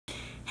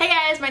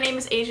my name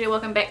is Asia.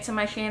 Welcome back to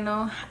my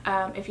channel.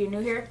 If you're new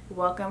here,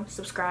 welcome,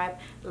 subscribe,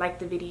 like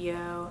the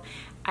video.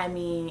 I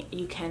mean,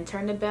 you can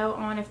turn the bell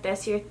on if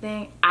that's your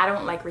thing. I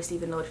don't like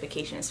receiving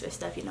notifications for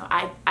stuff, you know.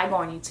 I go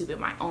on YouTube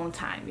in my own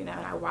time, you know,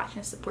 and I watch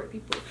and support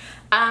people.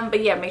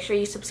 But yeah, make sure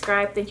you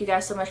subscribe. Thank you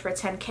guys so much for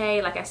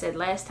 10K, like I said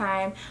last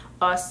time.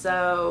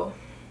 Also,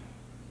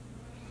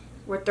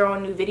 we're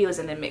throwing new videos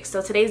in the mix.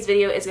 So today's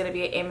video is going to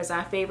be an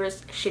Amazon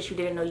favorites, shit you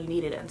didn't know you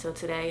needed until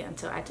today,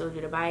 until I told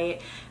you to buy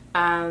it.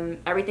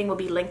 Everything will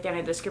be linked down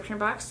in the description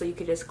box, so you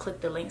can just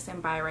click the links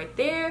and buy right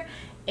there.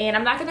 And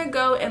I'm not going to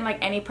go in like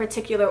any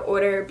particular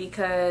order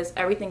because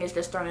everything is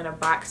just thrown in a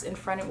box in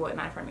front of, well,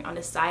 not in front of me, on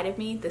the side of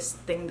me, this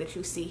thing that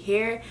you see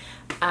here.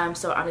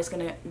 So I'm just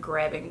going to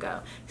grab and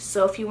go.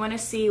 So if you want to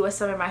see what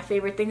some of my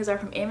favorite things are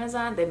from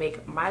Amazon that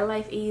make my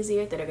life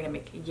easier, that are going to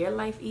make your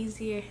life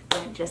easier,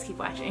 then just keep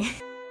watching.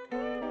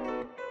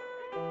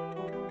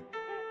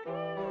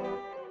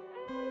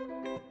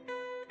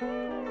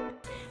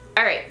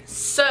 Alright,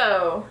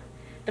 so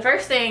the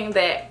first thing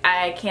that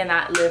I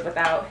cannot live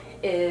without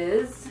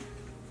is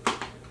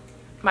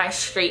my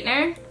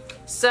straightener.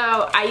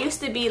 So I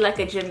used to be like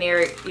a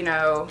generic, you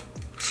know,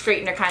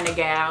 straightener kind of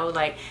gal.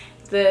 Like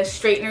the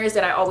straighteners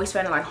that I always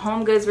found in like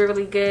Home Goods were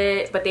really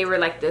good, but they were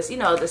like this, you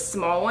know, the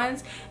small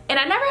ones. And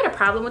I never had a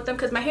problem with them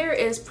because my hair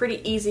is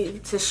pretty easy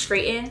to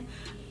straighten.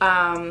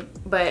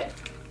 But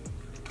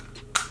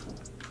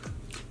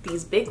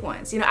these big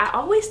ones, you know, I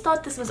always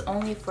thought this was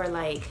only for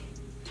like,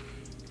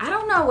 I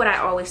don't know what I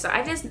always thought.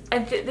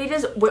 They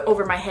just went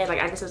over my head.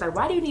 Like I just was like,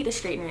 why do you need a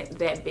straightener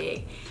that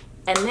big?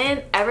 And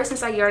then ever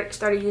since I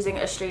started using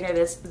a straightener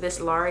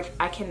this large,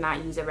 I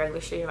cannot use a regular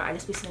straightener. I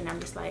just be sitting there,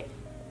 I'm just like,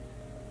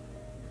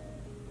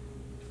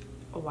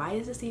 why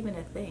is this even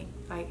a thing?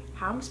 Like,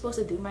 how am I supposed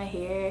to do my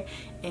hair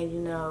and,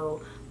 you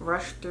know,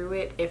 rush through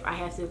it if I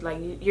have to, like,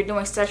 you're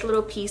doing such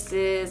little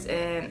pieces,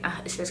 and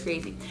it's just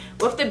crazy.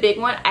 With the big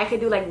one, I could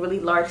do like really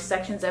large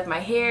sections of my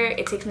hair.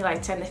 It takes me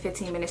like 10 to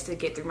 15 minutes to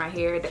get through my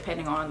hair,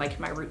 depending on like if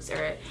my roots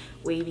are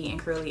wavy and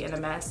curly and a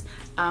mess.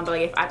 But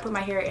like if I put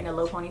my hair in a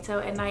low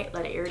ponytail at night,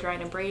 let it air dry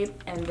and braid,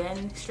 and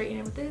then straighten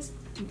it with this,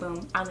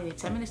 boom, I only need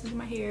 10 minutes to do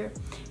my hair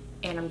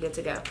and I'm good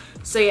to go.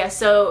 So yeah,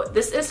 so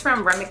this is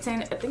from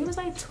Remington. I think it was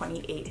like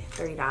 $28,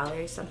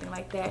 $30, something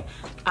like that.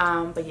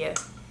 But yeah,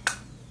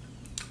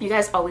 you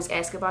guys always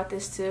ask about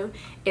this too.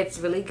 It's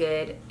really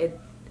good. It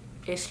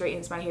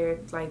straightens my hair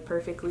like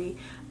perfectly.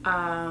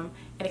 And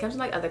it comes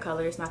in like other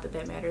colors, not that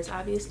that matters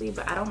obviously,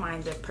 but I don't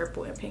mind the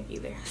purple and pink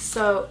either.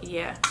 So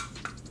yeah,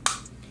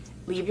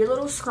 leave your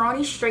little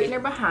scrawny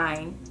straightener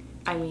behind.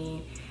 I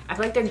mean, I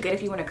feel like they're good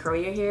if you want to curl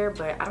your hair,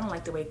 but I don't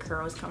like the way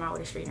curls come out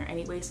with a straightener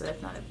anyway, so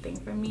that's not a thing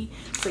for me.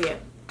 So yeah,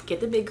 get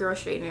the big girl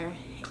straightener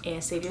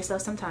and save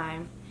yourself some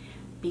time,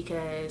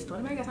 because don't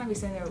nobody got time to be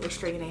sitting there with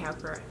straightening their hair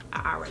for an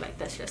hour. Like,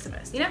 that's just a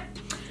mess, you know?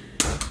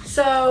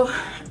 So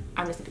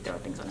I'm just gonna throw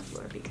things on the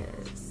floor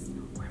because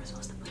where am I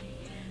supposed to put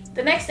it?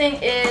 The next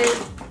thing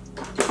is,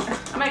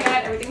 oh my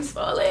god, everything's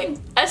falling,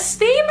 a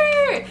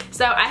steamer.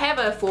 So I have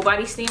a full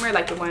body steamer,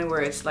 like the one where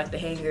it's like the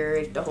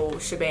hanger, the whole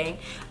shebang.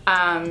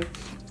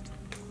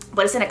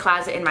 But it's in a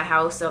closet in my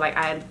house, so like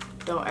I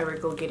don't ever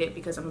go get it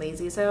because I'm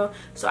lazy as hell.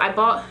 So I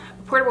bought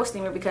a portable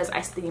steamer because I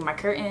steam my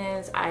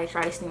curtains. I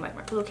try to steam like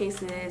my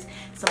pillowcases.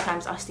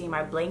 Sometimes I'll steam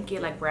my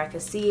blanket like where I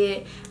can see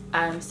it.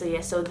 So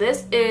yeah, so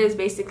this is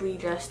basically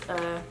just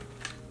a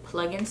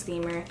plug-in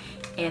steamer,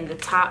 and the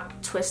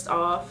top twist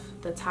off.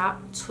 The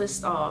top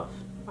twist off.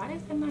 Why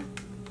does it not?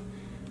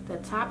 The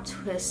top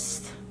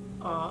twist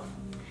off.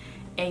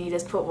 And you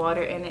just put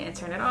water in it and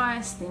turn it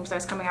on. Steam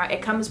starts coming out.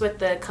 It comes with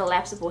the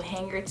collapsible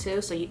hanger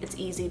too, so it's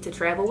easy to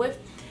travel with.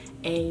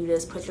 And you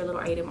just put your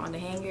little item on the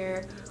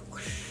hanger.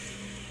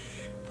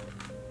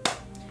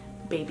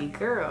 Baby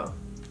girl,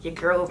 your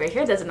girl over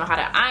here doesn't know how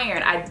to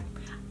iron.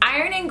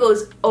 Ironing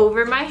goes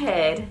over my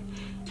head.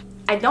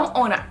 I don't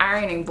own an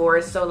ironing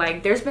board, so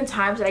like there's been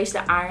times that I used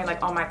to iron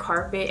like on my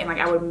carpet, and like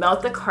I would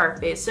melt the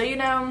carpet. So you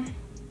know,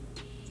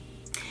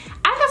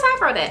 I got time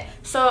for that.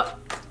 So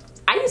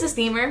I use a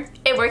steamer.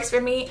 It works for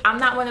me. I'm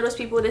not one of those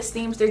people that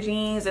steams their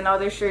jeans and all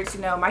their shirts.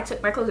 You know, my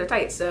clothes are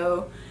tight,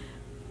 so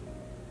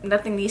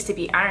nothing needs to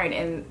be ironed.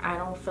 And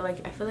I feel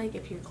like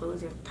if your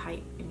clothes are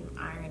tight and you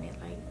iron it,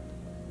 like,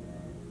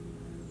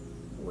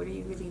 what are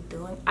you really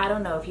doing? I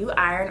don't know. If you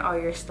iron all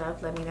your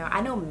stuff, let me know.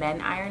 I know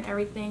men iron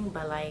everything,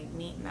 but like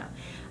me, no.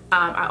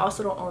 I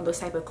also don't own those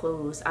type of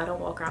clothes. I don't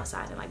walk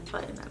outside in like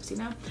button ups, you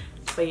know.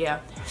 But yeah,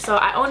 so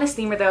I own a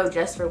steamer though,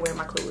 just for when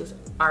my clothes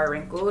are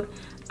wrinkled,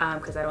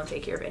 because I don't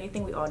take care of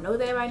anything. We all know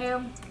that by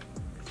now.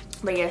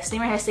 But yeah,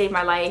 steamer has saved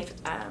my life.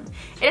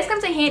 It just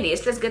comes in handy.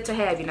 It's just good to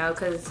have, you know,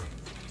 because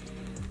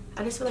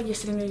I just feel like you're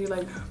sitting there, you're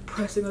like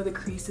pressing all the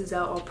creases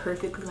out all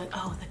perfectly, like,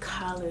 oh, the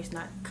collar is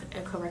not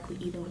correctly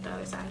even with the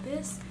other side.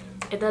 This,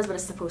 it does what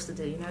it's supposed to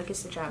do, you know, it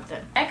gets the job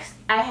done. Next,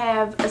 I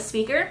have a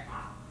speaker.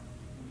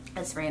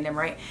 That's random,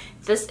 right?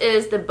 This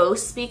is the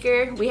Bose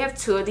speaker. We have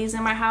two of these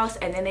in my house,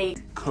 and then they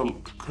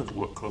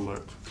what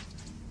collect?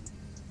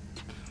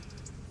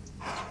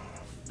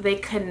 They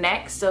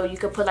connect, so you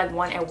could put like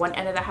one at one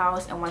end of the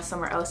house and one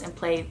somewhere else and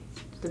play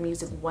the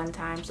music one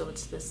time so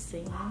it's the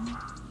same.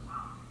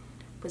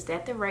 Was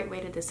that the right way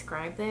to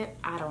describe that?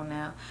 I don't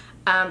know.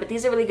 But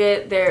these are really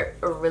good. They're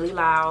really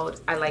loud.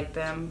 I like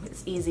them.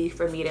 It's easy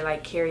for me to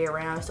like carry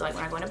around. So like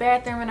when I go in the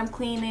bathroom and I'm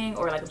cleaning,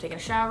 or like I'm taking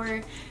a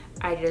shower,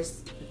 I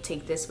just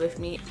take this with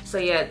me. So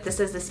yeah, this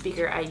is the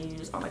speaker I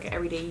use on like an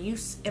everyday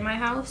use in my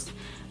house.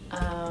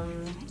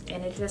 And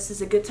it just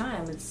is a good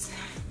time. It's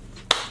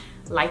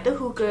light the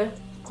hookah,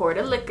 pour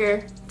the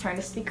liquor, turn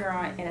the speaker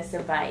on, and it's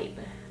a vibe.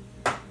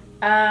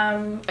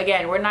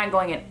 Again, we're not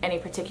going in any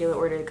particular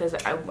order because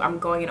I'm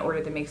going in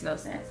order that makes no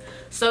sense.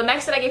 So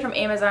next that I get from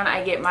Amazon,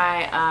 I get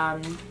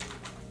my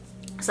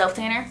self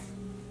tanner.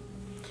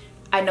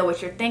 I know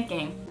what you're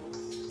thinking.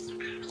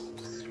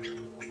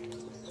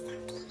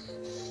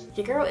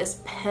 Your girl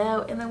is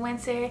pale in the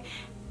winter,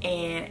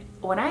 and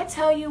when I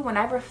tell you, when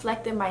I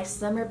reflect in my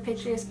summer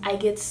pictures, I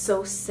get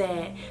so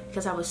sad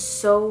because I was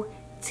so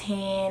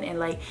tan. And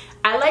like,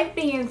 I like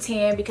being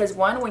tan because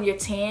one, when you're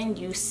tan,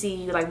 you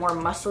see like more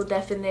muscle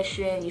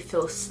definition, you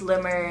feel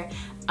slimmer.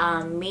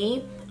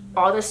 Me,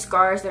 all the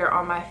scars that are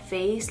on my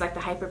face, like the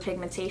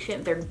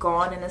hyperpigmentation, they're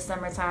gone in the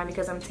summertime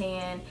because I'm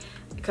tan,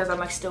 because I'm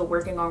like still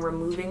working on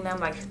removing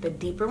them, like the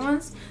deeper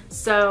ones.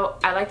 So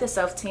I like the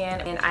self tan.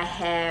 And I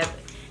have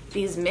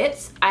these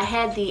mitts. I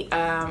had the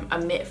a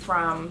mitt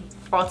from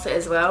Ulta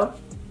as well,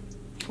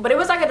 but it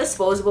was like a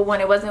disposable one.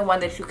 It wasn't one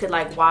that you could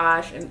like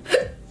wash and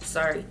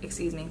sorry,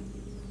 excuse me.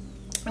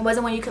 It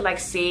wasn't one you could like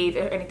save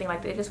or anything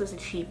like that. It just was a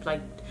cheap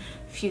like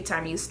few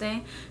time use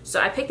thing.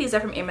 So I picked these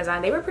up from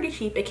Amazon. They were pretty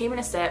cheap. It came in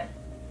a set,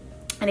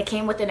 and it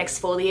came with an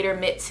exfoliator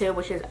mitt too,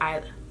 which is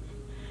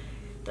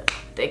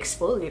the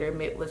exfoliator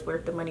mitt was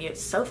worth the money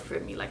itself for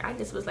me. Like I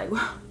just was like,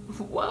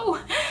 whoa.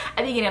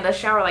 I be getting in the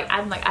shower, like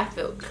I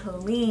feel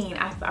clean.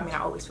 I mean I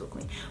always feel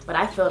clean, but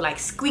I feel like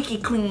squeaky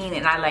clean,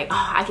 and I like,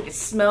 oh, I can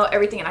just smell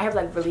everything. And I have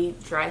like really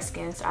dry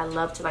skin, so I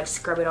love to like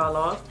scrub it all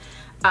off.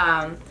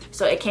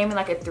 So it came in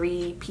like a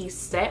 3-piece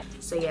set.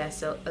 So yeah,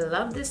 so I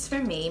love this for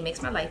me. It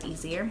makes my life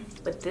easier.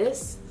 But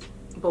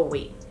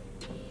wait,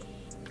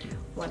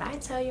 when I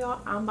tell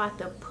y'all I'm about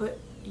to put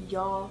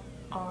y'all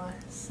on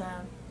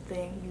something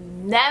you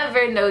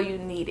never know you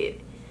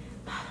needed.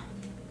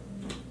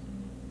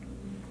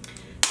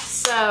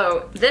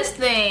 So this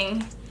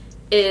thing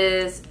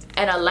is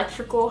an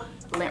electrical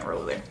lint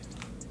roller.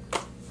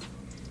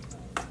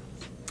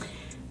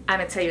 I'm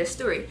gonna tell you a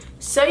story.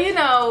 So you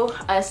know,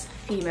 us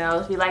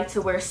females, we like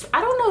to wear, I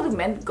don't know, do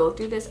men go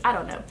through this? I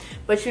don't know,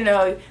 but you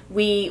know,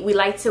 we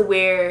like to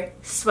wear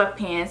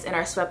sweatpants, and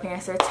our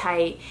sweatpants are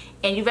tight.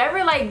 And you've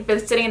ever like been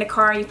sitting in the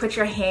car and you put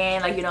your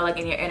hand like, you know, like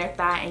in your inner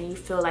thigh, and you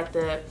feel like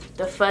the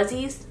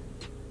fuzzies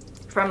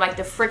from like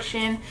the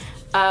friction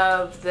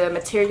of the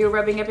material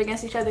rubbing up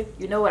against each other?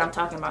 You know what I'm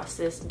talking about,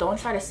 sis. Don't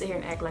try to sit here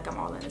and act like I'm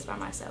all in this by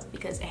myself,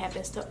 because it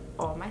happens to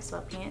all my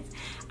sweatpants.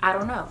 I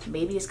don't know,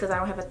 maybe it's because I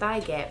don't have a thigh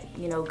gap.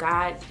 You know,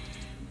 God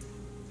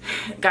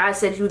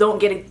said you don't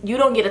get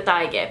a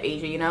thigh gap,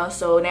 Asia, you know.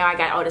 So now I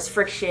got all this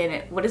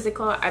friction. What is it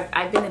called?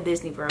 I've been to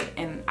Disney World,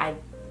 and I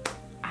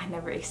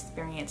never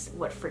experienced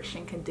what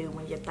friction can do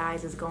when your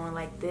thighs is going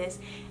like this.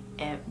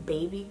 And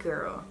baby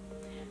girl,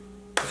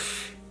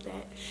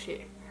 that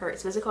shit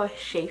hurts. What's it called?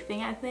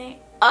 Chafing, I think.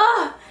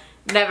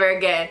 Never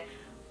again.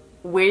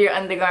 Wear your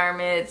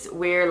undergarments,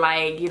 wear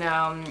like, you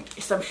know,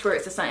 some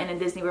shorts or something in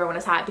Disney World when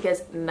it's hot,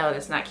 because no,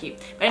 that's not cute.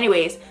 But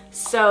anyways,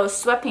 so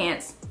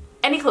sweatpants,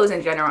 any clothes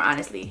in general,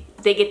 honestly,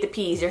 they get the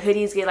peas. Your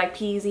hoodies get like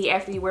peasy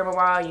after you wear them a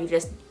while. You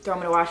just throw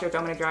them in the washer, throw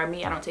them in the dryer.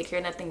 Me, I don't take care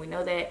of nothing. We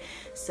know that.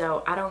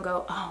 So I don't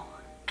go, oh,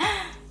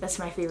 that's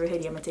my favorite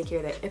hoodie, I'm gonna take care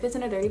of that. If it's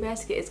in a dirty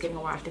basket, it's getting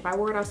washed. If I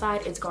wore it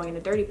outside, it's going in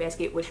a dirty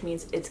basket, which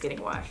means it's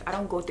getting washed. I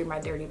don't go through my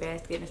dirty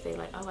basket and say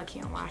like, oh, I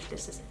can't wash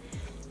this. Is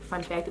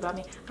fun fact about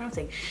me, I don't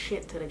take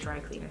shit to the dry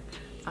cleaner.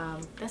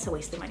 That's a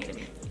waste of money to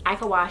me. I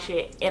can wash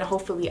it, and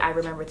hopefully I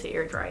remember to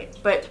air dry it.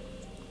 But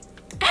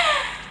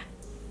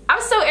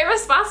I'm so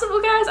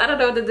irresponsible, guys. I don't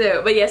know what to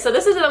do. But yeah, so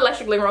this is an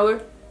electric lint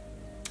roller.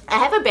 I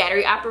have a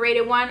battery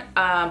operated one,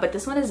 but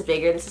this one is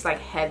bigger. This is like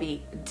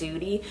heavy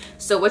duty.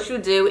 So what you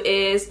do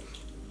is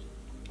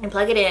you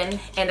plug it in,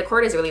 and the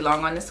cord is really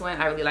long on this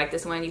one. I really like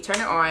this one. You turn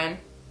it on.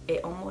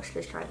 It almost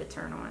just tried to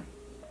turn on,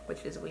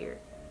 which is weird.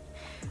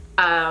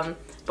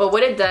 But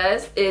what it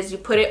does is you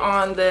put it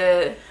on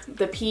the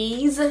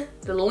peas,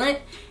 the lint,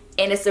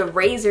 and it's a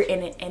razor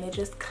in it, and it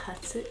just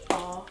cuts it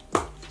off.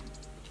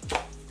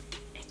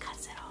 It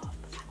cuts it off.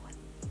 What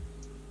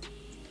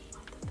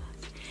the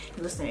fuck?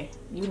 Listen,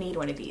 you need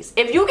one of these.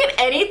 If you get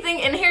anything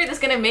in here that's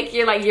gonna make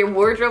your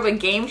wardrobe a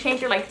game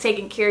changer, like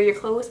taking care of your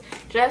clothes,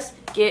 just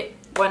get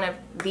one of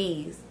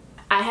these.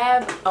 I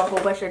have a whole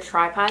bunch of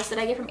tripods that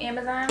I get from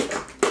Amazon.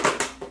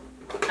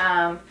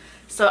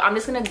 So I'm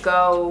just gonna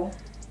go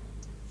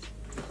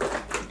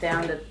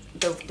down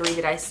the 3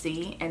 that I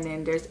see, and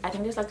then I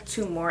think there's like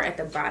 2 more at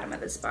the bottom of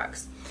this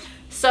box.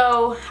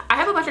 So I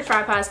have a bunch of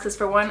tripods because,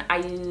 for one, I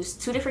use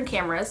 2 different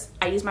cameras.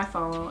 I use my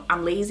phone.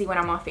 I'm lazy when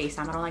I'm on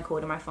FaceTime. I don't like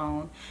holding my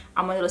phone.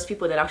 I'm one of those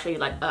people that I'll show you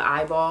like an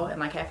eyeball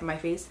and like half of my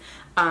face,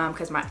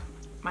 because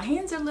my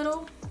hands are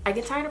little. I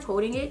get tired of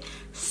holding it.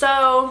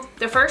 So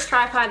the first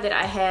tripod that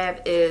I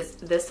have is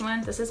this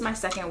one. This is my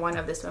second one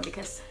of this one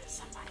because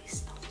somebody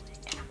stole it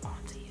and I'm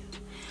on to you.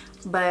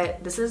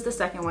 But this is the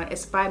second one.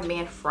 It's by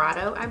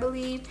Manfrotto, I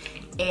believe.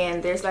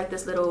 And there's like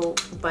this little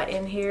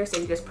button here. So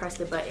you just press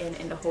the button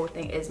and the whole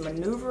thing is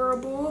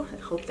maneuverable. I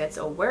hope that's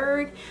a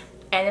word.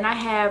 And then I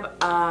have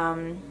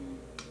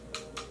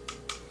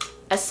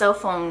a cell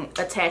phone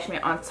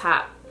attachment on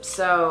top.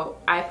 So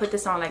I put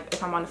this on like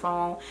if I'm on the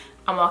phone,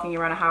 I'm walking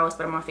around the house,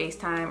 but I'm on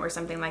FaceTime or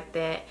something like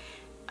that.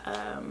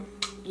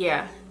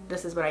 Yeah,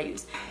 this is what I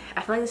use.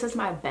 I feel like this is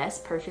my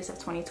best purchase of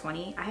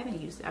 2020. I haven't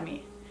used it. I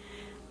mean,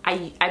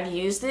 I've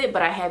used it,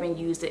 but I haven't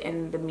used it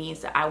in the means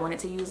that I wanted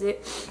to use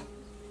it.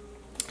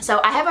 So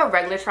I have a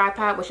regular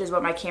tripod, which is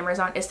what my camera's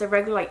on. It's the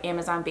regular like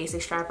Amazon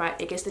Basics tripod.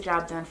 It gets the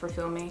job done for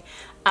filming.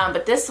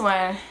 But this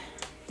one,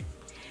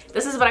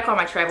 this is what I call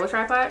my travel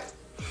tripod.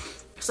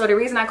 So the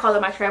reason I call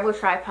it my travel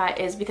tripod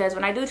is because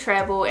when I do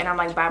travel and I'm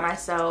like by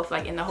myself,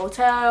 like in the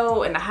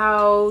hotel, in the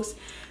house,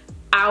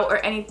 out or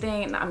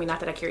anything, I mean,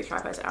 not that I carry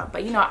tripods out,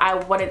 but you know, I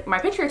wanted my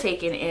picture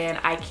taken and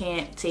I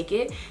can't take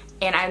it.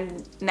 And I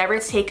never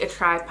take a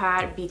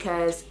tripod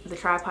because the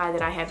tripod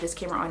that I have this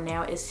camera on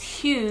now is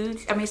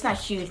huge. I mean, it's not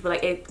huge, but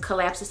like it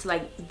collapses to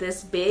like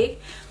this big.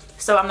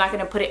 So I'm not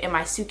gonna put it in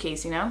my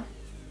suitcase, you know?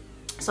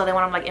 So then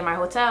when I'm like in my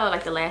hotel,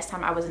 like the last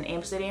time I was in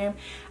Amsterdam,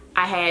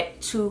 I had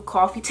 2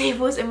 coffee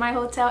tables in my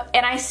hotel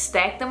and I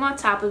stacked them on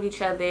top of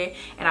each other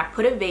and I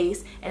put a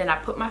vase and then I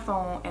put my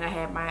phone and I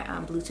had my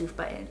Bluetooth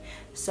button.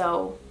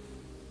 So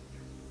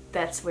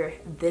that's where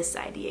this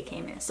idea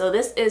came in. So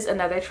this is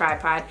another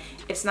tripod.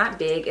 It's not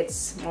big, it's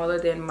smaller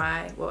than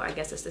my, well, I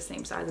guess it's the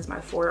same size as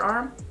my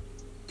forearm.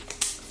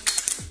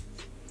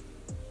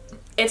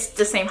 It's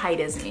the same height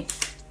as me.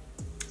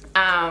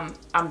 I'm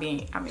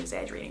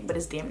exaggerating, but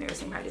it's damn near the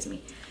same height as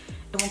me.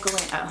 It won't go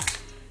in. Oh.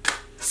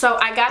 So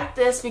I got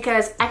this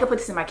because I could put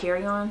this in my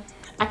carry-on.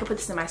 I could put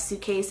this in my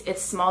suitcase.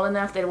 It's small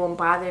enough that it won't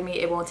bother me.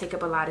 It won't take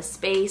up a lot of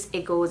space.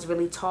 It goes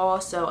really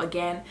tall. So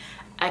again,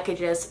 I could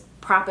just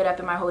prop it up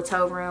in my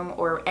hotel room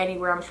or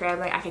anywhere I'm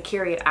traveling. I could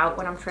carry it out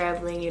when I'm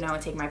traveling, you know,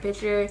 and take my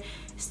picture.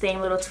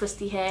 Same little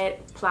twisty head,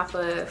 plop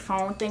a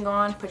phone thing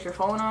on, put your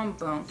phone on,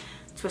 boom.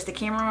 Twist the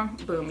camera on,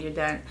 boom, you're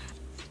done.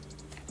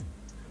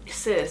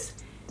 Sis,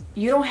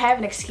 you don't have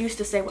an excuse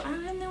to say, well, I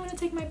don't want to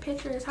take my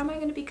pictures. How am I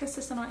going to be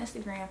consistent on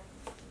Instagram?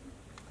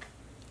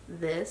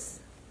 This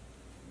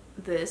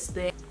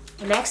thing.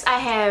 Next I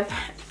have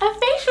a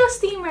facial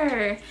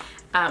steamer.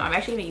 I'm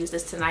actually gonna use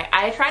this tonight.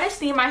 I try to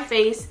steam my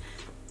face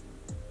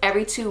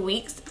every 2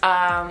 weeks.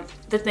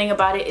 The thing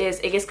about it is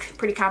it gets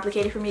pretty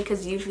complicated for me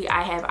because usually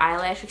I have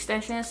eyelash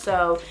extensions,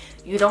 so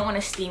you don't want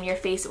to steam your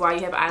face while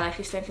you have eyelash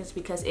extensions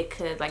because it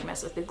could like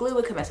mess with the glue,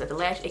 it could mess with the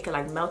lash, it could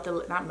like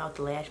not melt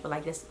the lash, but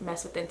like just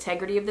mess with the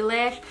integrity of the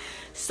lash.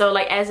 So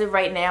like as of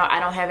right now, I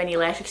don't have any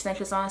lash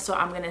extensions on, so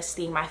I'm gonna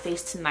steam my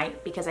face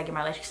tonight because I get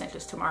my lash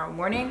extensions tomorrow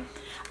morning.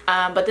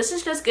 But this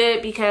is just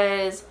good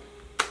because,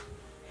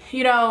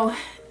 you know,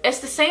 it's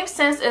the same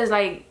sense as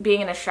like being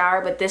in a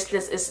shower, but this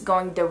just is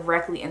going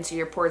directly into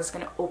your pores. It's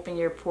going to open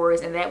your pores,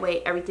 and that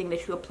way everything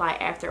that you apply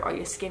after all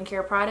your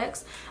skincare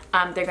products,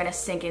 they're going to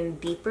sink in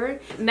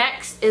deeper.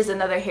 Next is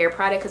another hair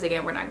product, because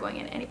again, we're not going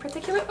in any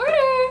particular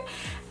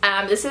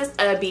order. This is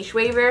a beach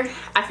waver.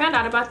 I found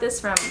out about this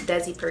from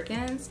Desi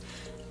Perkins,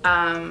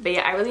 but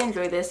yeah, I really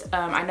enjoy this.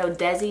 I know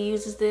Desi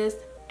uses this,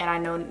 and I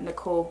know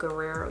Nicole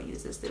Guerrero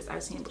uses this.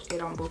 I've seen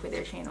it on both of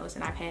their channels,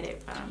 and I've had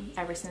it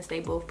ever since they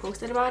both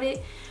posted about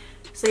it.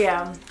 So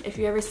yeah, if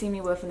you ever see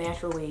me with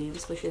natural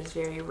waves, which is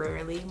very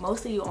rarely,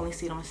 mostly you only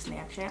see it on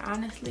Snapchat,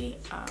 honestly,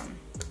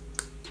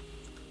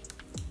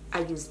 I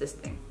use this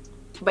thing.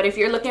 But if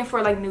you're looking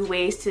for like new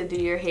ways to do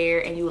your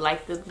hair and you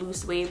like the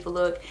loose wave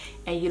look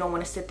and you don't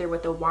want to sit there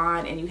with a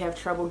wand and you have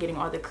trouble getting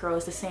all the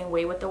curls the same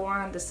way with the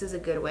wand, this is a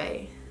good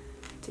way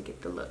to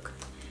get the look.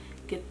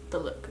 Get the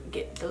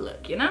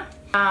look, you know?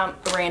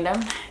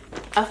 Random,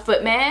 a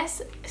foot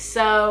mask.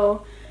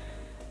 So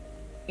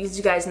as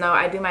you guys know,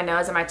 I do my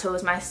nails and my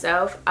toes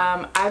myself.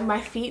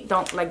 My feet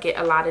don't like get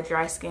a lot of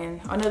dry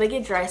skin. Oh no, they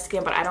get dry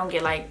skin, but I don't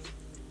get like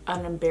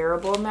an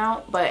unbearable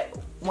amount. But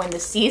when the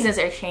seasons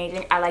are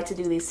changing, I like to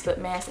do these foot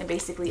masks, and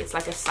basically it's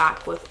like a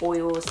sock with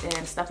oils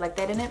and stuff like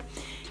that in it.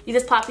 You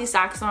just pop these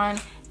socks on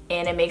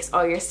and it makes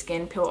all your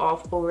skin peel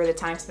off over the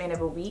time span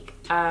of a week.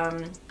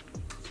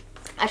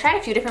 I tried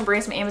a few different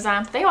brands from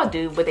Amazon. They all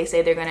do what they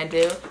say they're gonna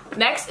do.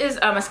 Next is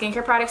a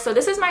skincare product. So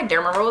this is my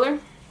derma roller.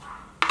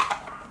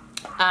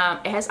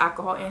 It has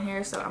alcohol in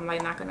here, so I'm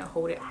like not gonna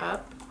hold it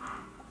up.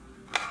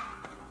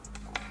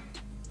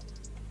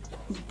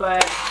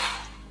 But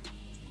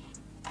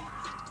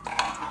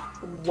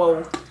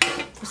whoa.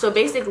 So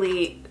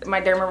basically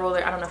my derma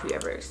roller, I don't know if you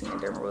ever seen a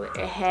derma roller.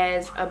 It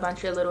has a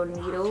bunch of little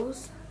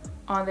needles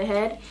on the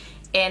head.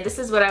 And this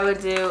is what I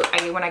would do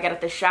when I get out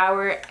the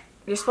shower.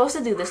 You're supposed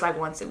to do this like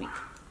once a week.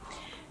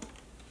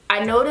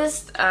 I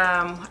noticed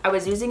I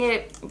was using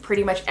it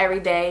pretty much every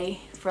day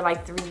for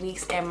like 3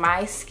 weeks, and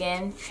my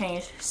skin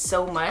changed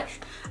so much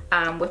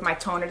with my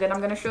toner that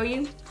I'm gonna show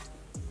you.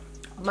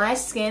 My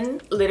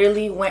skin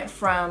literally went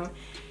from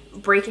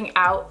breaking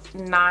out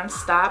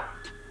non-stop.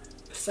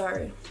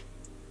 Sorry.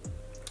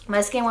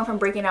 My skin went from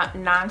breaking out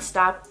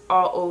non-stop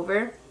all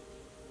over.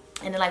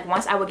 And then like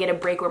once I would get a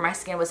break where my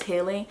skin was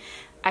healing,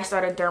 I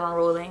started derma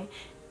rolling.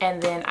 And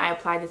then I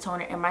applied the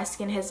toner, and my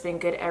skin has been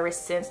good ever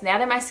since. Now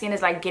that my skin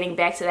is like getting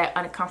back to that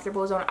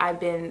uncomfortable zone, I've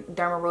been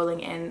derma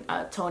rolling and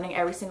toning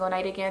every single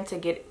night again to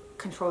get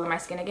control of my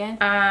skin again.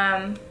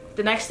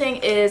 The next thing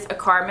is a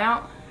car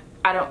mount.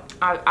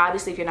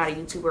 Obviously if you're not a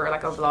YouTuber or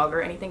like a vlogger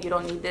or anything, you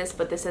don't need this,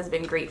 but this has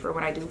been great for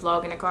when I do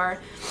vlog in a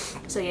car.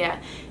 So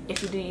yeah,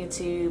 if you do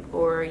YouTube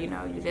or you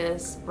know, you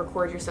just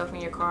record yourself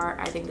in your car,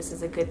 I think this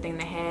is a good thing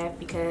to have,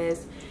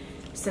 because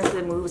since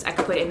it moves, I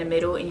could put it in the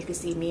middle and you can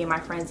see me and my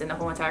friends in the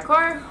whole entire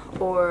car,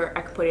 or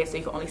I could put it so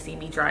you can only see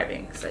me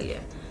driving. So yeah,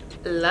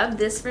 love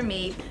this for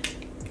me.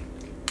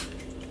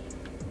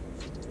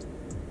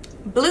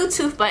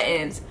 Bluetooth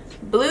buttons.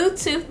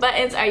 Bluetooth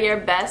buttons are your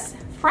best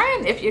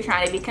friend if you're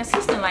trying to be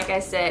consistent. Like I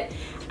said,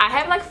 I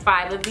have like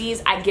 5 of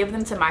these. I give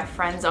them to my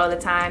friends all the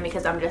time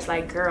because I'm just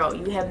like, girl,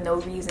 you have no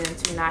reason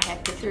to not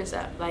have pictures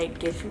up. Like,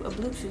 get you a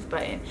Bluetooth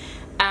button.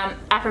 I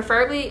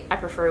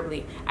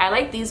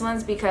like these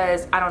ones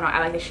because I don't know, I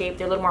like the shape.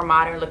 They're a little more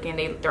modern looking.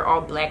 They're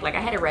all black. Like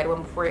I had a red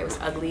one before, it was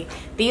ugly.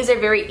 These are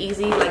very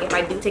easy. Like if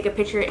I do take a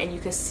picture and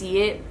you can see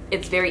it,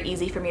 it's very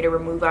easy for me to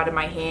remove out of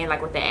my hand,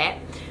 like with the app.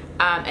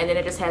 And then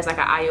it just has like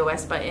an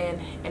iOS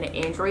button and an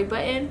Android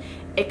button.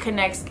 It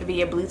connects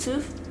via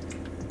Bluetooth.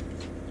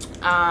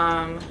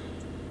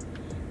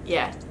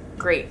 Yeah,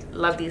 great.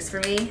 Love these for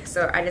me.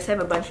 So I just have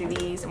a bunch of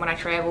these, and when I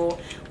travel,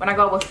 when I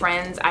go out with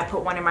friends, I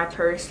put one in my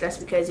purse, just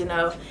because, you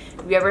know,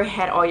 if you ever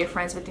had all your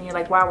friends with you and you're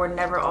like, wow, we're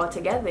never all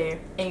together,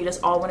 and you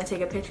just all want to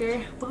take a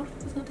picture. Well,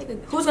 who's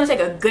gonna take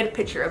a good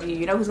picture of you?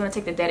 You know, who's gonna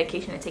take the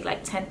dedication to take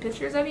like 10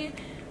 pictures of you?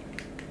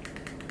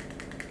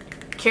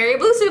 Carry a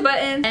Bluetooth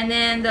button. And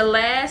then the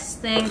last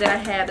thing that I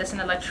have that's an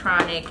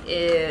electronic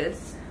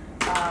is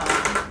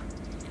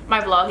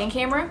my vlogging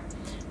camera.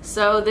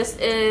 So this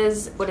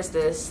is, what is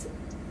this?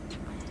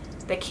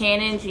 The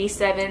Canon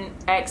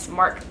G7X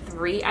Mark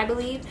III, I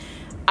believe.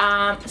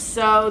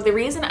 So the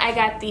reason I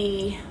got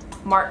the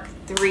Mark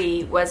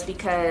III was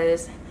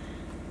because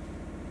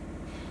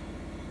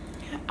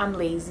I'm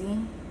lazy.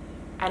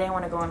 I didn't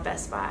want to go in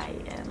Best Buy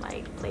and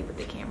like play with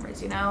the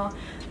cameras, you know.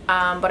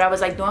 But I was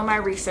like doing my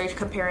research,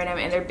 comparing them,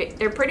 and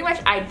they're pretty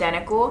much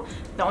identical.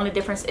 The only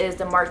difference is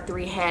the Mark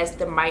III has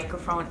the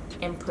microphone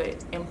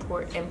input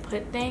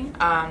thing.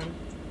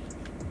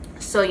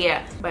 So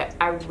yeah, but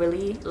I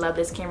really love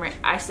this camera.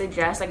 I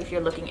suggest, like, if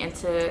you're looking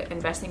into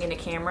investing in a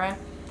camera,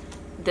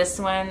 this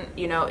one,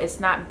 you know,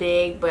 it's not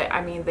big, but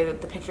I mean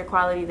the picture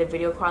quality, the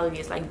video quality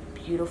is like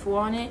beautiful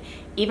on it.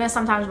 Even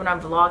sometimes when I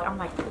vlog, I'm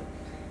like,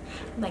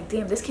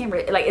 damn, this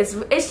camera, like, it's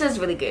just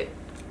really good.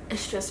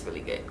 It's just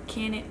really good.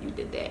 Canon, you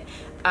did that.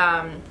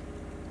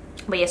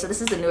 But yeah, so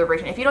this is the newer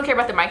version. If you don't care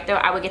about the mic though,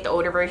 I would get the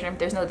older version.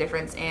 There's no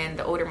difference, and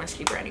the older one's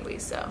cheaper anyway.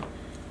 So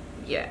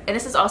yeah, and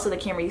this is also the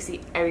camera you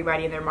see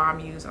everybody and their mom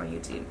use on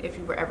YouTube, if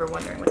you were ever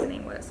wondering what the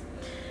name was.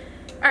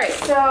 All right,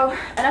 so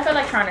enough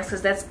electronics,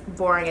 because that's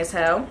boring as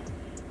hell.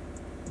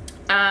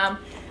 I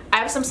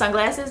have some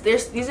sunglasses.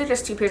 These are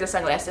just 2 pairs of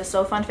sunglasses.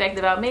 So fun fact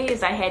about me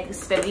is I had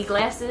these Fendi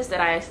glasses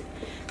that I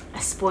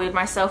spoiled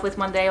myself with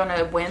one day on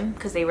a whim,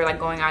 because they were like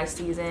going out of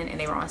season and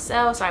they were on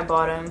sale. So I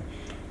bought them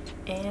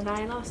and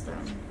I lost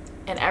them.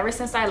 And ever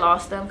since I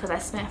lost them, because I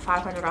spent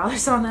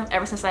 $500 on them,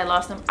 ever since I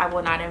lost them, I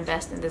will not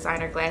invest in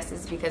designer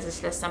glasses, because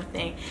it's just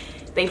something,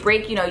 they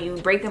break, you know, you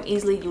break them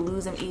easily, you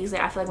lose them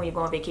easily. I feel like when you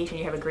go on vacation,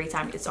 you have a great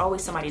time, it's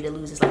always somebody to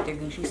lose, it's like their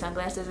Gucci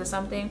sunglasses or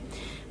something.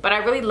 But I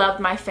really loved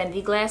my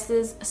Fendi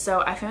glasses,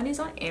 so I found these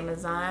on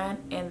Amazon,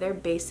 and they're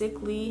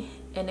basically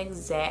an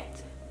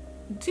exact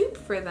dupe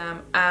for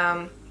them.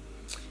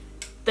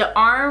 The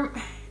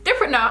arm,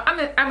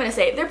 I'm gonna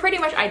say they're pretty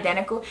much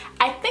identical.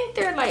 I think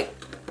they're like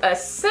a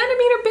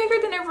centimeter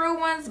bigger than the real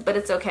ones, but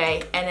it's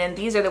okay. And then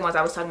these are the ones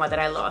I was talking about that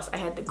I lost. I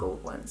had the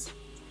gold ones.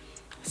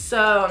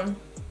 So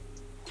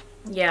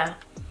yeah,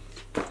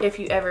 if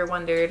you ever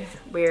wondered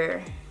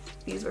where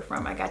these were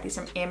from, I got these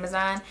from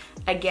Amazon.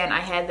 Again, I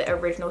had the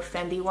original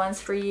Fendi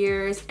ones for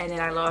years, and then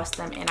I lost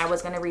them, and I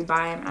was gonna rebuy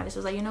them, and I just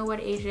was like, you know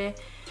what, Asia,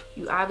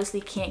 you obviously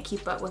can't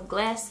keep up with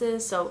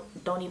glasses, so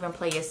don't even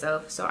play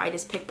yourself. So I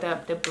just picked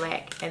up the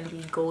black and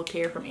the gold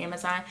pair from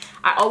Amazon.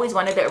 I always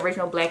wanted the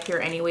original black pair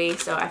anyway,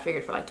 so I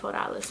figured for like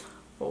 $12,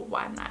 well,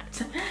 why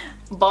not?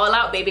 Ball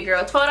out, baby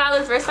girl.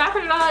 $12 versus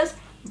 $500.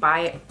 Buy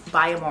it.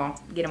 Buy them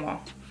all. Get them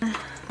all.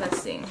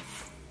 Let's see.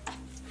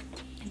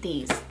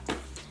 These.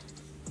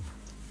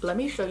 Let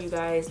me show you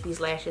guys these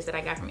lashes that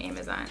I got from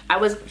Amazon. I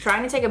was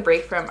trying to take a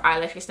break from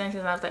eyelash extensions,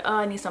 and I was like, oh,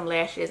 I need some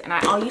lashes. And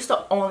I used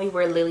to only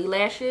wear Lily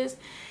lashes.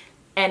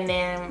 And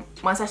then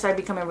once I started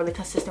becoming really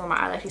consistent with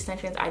my eyelash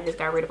extensions, I just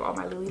got rid of all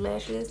my Lily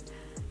lashes.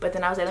 But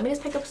then I was like, let me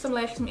just pick up some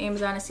lashes from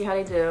Amazon and see how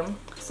they do.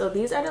 So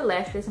these are the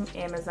lashes from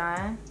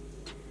Amazon.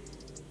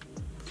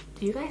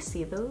 Do you guys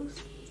see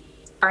those?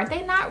 Aren't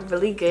they not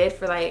really good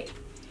for like,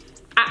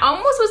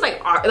 almost was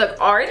like,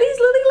 are these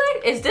Lily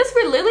lashes? Is this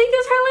where Lily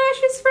gets her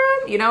lashes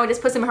from? You know, it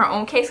just puts them in her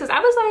own case. Because I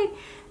was like,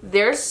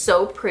 they're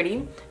so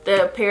pretty.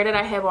 The pair that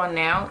I have on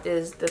now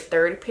is the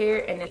third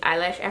pair and the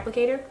eyelash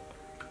applicator.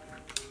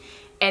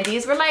 And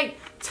these were like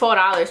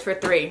 $12 for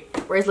 3,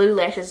 whereas Lily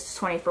Lashes is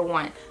 20 for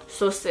 1.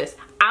 So sis,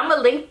 I'ma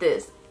link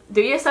this.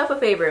 Do yourself a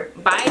favor.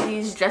 Buy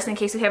these just in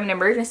case you have an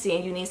emergency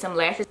and you need some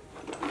lashes.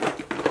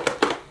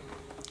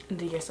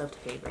 Do yourself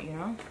a favor, you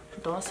know?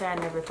 Don't say I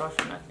never taught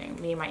you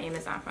nothing. Me and my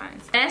Amazon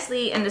finds.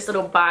 Lastly, in this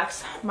little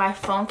box, my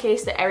phone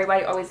case that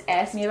everybody always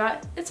asks me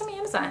about. It's from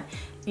Amazon.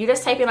 You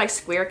just type in like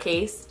square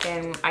case,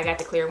 and I got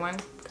the clear one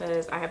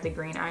because I have the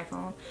green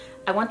iPhone.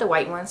 I want the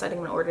white one, so I think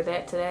I'm gonna order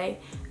that today.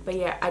 But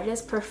yeah, I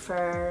just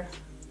prefer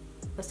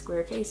a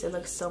square case. It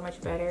looks so much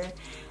better.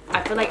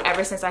 I feel like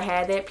ever since I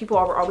had that, people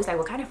are always like,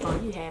 what kind of phone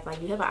do you have?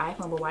 Like, you have an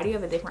iPhone, but why do you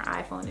have a different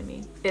iPhone than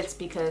me? It's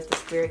because the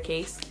square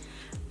case.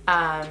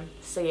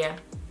 So yeah,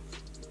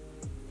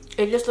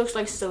 it just looks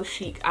like so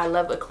chic. I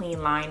love a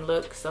clean line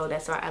look, so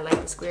that's why I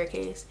like the square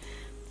case.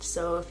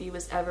 So if you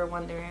was ever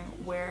wondering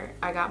where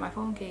I got my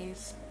phone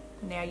case,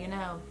 now you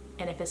know.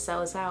 And if it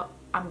sells out,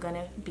 I'm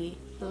gonna be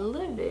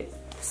livid.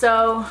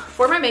 So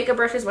for my makeup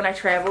brushes, when I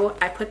travel,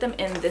 I put them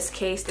in this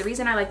case. The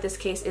reason I like this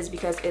case is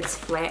because it's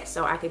flat,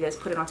 so I could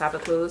just put it on top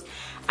of clothes.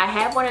 I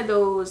have one of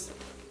those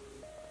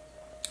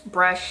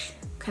brush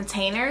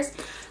containers,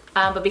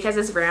 but because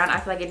it's round, I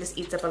feel like it just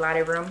eats up a lot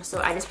of room.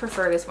 So I just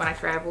prefer this when I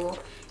travel,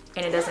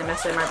 and it doesn't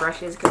mess up my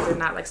brushes because they're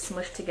not like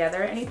smushed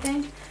together or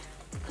anything.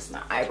 That's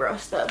my eyebrow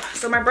stuff.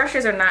 So my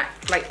brushes are not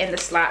like in the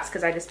slots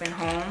because I just been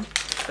home.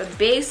 But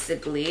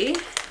basically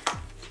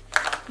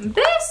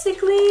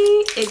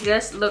it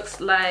just looks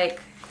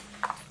like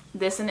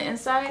this in the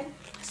inside.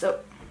 So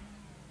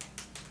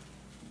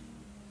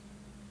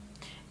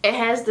it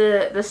has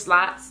the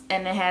slots,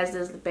 and it has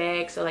this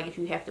bag, so like if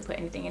you have to put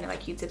anything in it,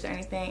 like Q-tips or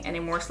anything, and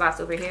then more slots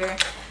over here.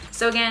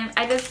 So again,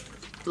 I just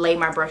lay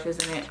my brushes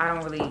in it. I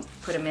don't really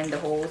put them in the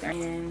holes.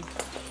 And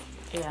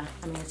yeah,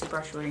 I mean, it's a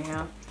brush holder, you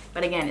know.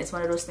 But again, it's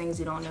one of those things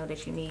you don't know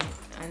that you need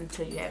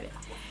until you have it.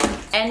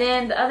 And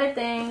then the other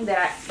thing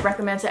that I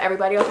recommend to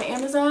everybody off of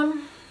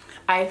Amazon,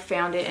 I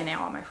found it and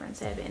now all my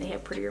friends have it, and they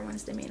have prettier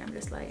ones than me, and I'm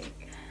just like.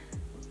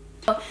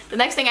 So the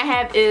next thing I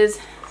have is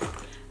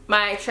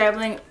my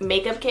traveling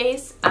makeup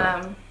case.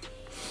 I'm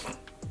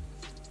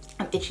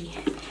itchy.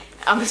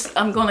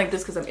 I'm going like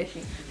this because I'm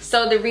itchy.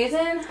 So the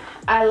reason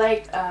I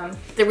like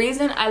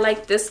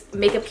this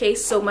makeup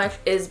case so much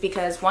is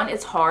because, one,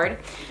 it's hard.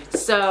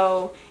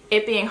 So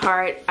it being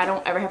hard, I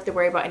don't ever have to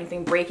worry about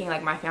anything breaking,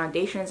 like my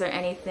foundations or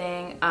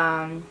anything.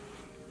 Yeah,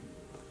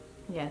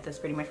 that's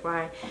pretty much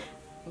why.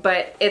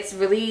 But it's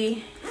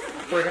really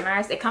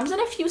organized. It comes in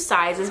a few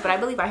sizes, but I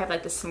believe I have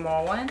like the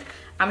small one.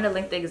 I'm gonna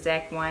link the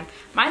exact one.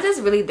 Mine's is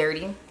really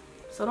dirty,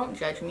 so don't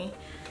judge me.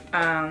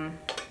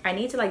 I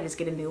need to like just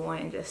get a new one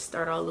and just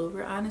start all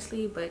over,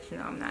 honestly, but you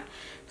know I'm not.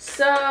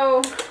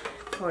 So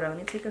hold on, let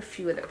me take a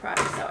few of the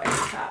products out at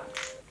the top.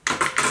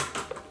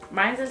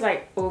 Mine's is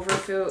like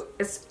overfilled.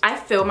 I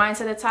fill mine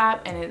to the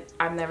top, and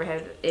I've never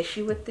had an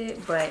issue with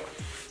it. But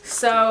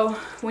so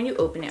when you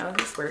open it, oh,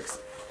 this works.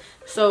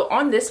 So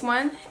on this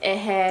one, it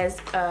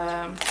has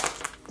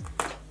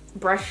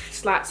brush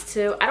slots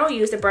too. I don't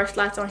use the brush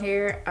slots on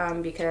here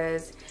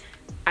because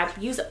I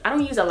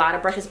don't use a lot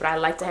of brushes, but I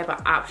like to have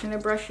an option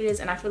of brushes,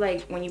 and I feel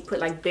like when you put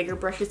like bigger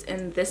brushes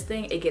in this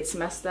thing, it gets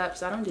messed up,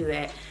 so I don't do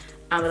that.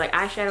 But like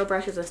eyeshadow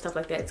brushes and stuff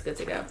like that, it's good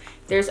to go.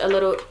 There's a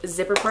little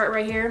zipper part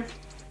right here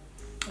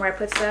where I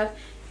put stuff,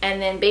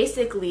 and then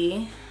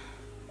basically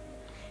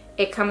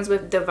it comes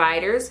with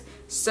dividers.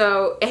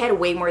 So it had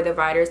way more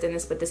dividers than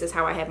this, but this is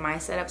how I have mine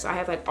set up. So I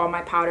have like all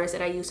my powders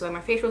that I use. So like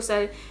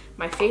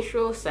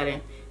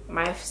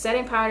my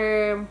setting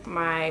powder,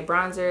 my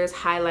bronzers,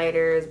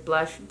 highlighters,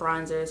 blush,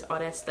 bronzers, all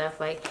that stuff.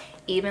 Like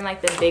even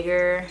like the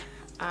bigger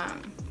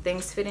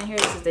things fit in here.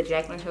 This is the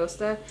Jaclyn Hill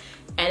stuff.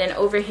 And then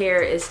over here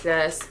is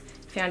just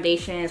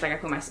foundations. Like I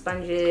put my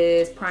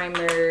sponges,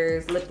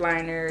 primers, lip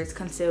liners,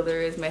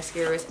 concealers,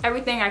 mascaras,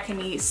 everything I can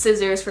need.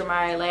 Scissors for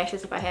my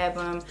lashes if I have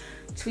them,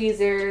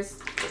 tweezers.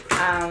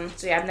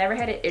 So yeah, I've never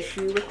had an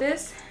issue with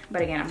this,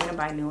 but again, I'm gonna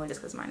buy a new one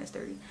just because mine is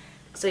dirty.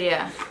 So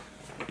yeah,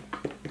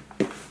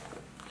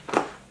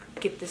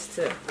 get this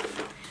too.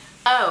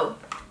 Oh,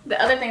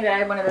 the other thing that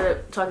I wanted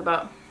to talk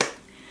about,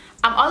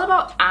 I'm all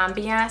about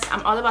ambiance.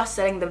 I'm all about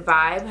setting the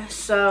vibe.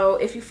 So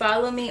if you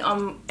follow me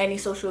on any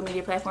social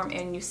media platform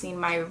and you've seen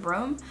my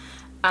room,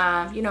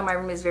 you know my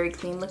room is very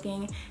clean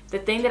looking. The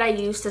thing that I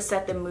use to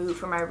set the mood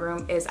for my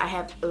room is I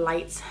have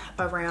lights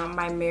around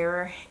my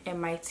mirror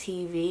and my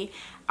TV.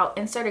 I'll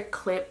insert a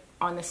clip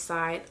on the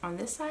side, on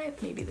this side,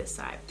 maybe this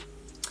side,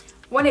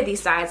 one of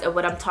these sides of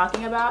what I'm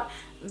talking about.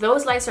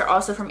 Those lights are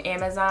also from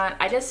Amazon.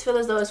 I just feel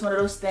as though it's one of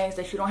those things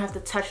that you don't have to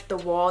touch the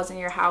walls in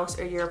your house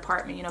or your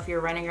apartment, you know, if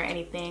you're renting or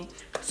anything.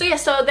 So yeah,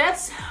 so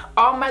that's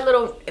all my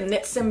little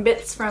nits and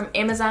bits from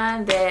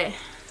Amazon that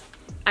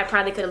I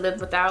probably could have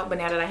lived without, but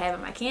now that I have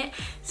them, I can't.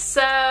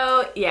 So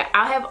yeah,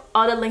 I'll have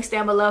all the links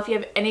down below. If you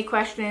have any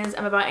questions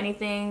about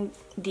anything,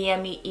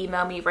 DM me,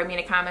 email me, write me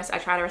in the comments. I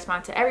try to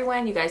respond to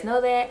everyone. You guys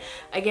know that.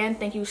 Again,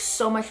 thank you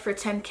so much for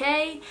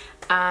 10K.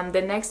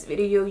 The next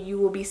video you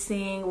will be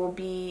seeing will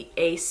be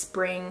a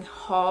spring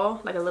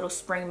haul, like a little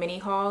spring mini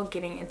haul,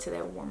 getting into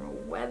that warmer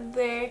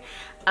weather.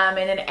 And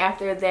then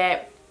after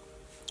that,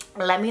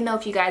 let me know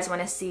if you guys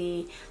want to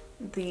see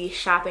the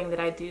shopping that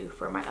I do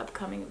for my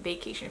upcoming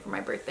vacation for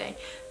my birthday.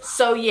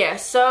 So yeah,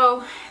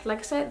 so like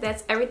I said,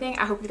 that's everything.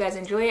 I hope you guys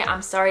enjoy it.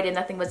 I'm sorry that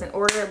nothing was in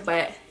order,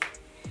 but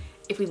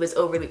if we was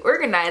overly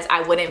organized,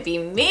 I wouldn't be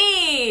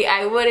me.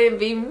 I wouldn't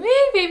be me,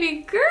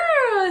 baby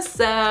girl.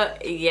 So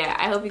yeah,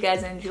 I hope you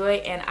guys enjoy,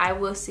 and I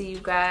will see you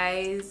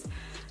guys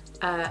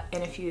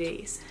in a few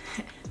days.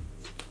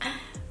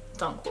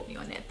 Don't quote me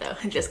on that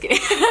though. Just kidding.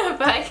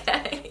 Bye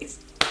guys.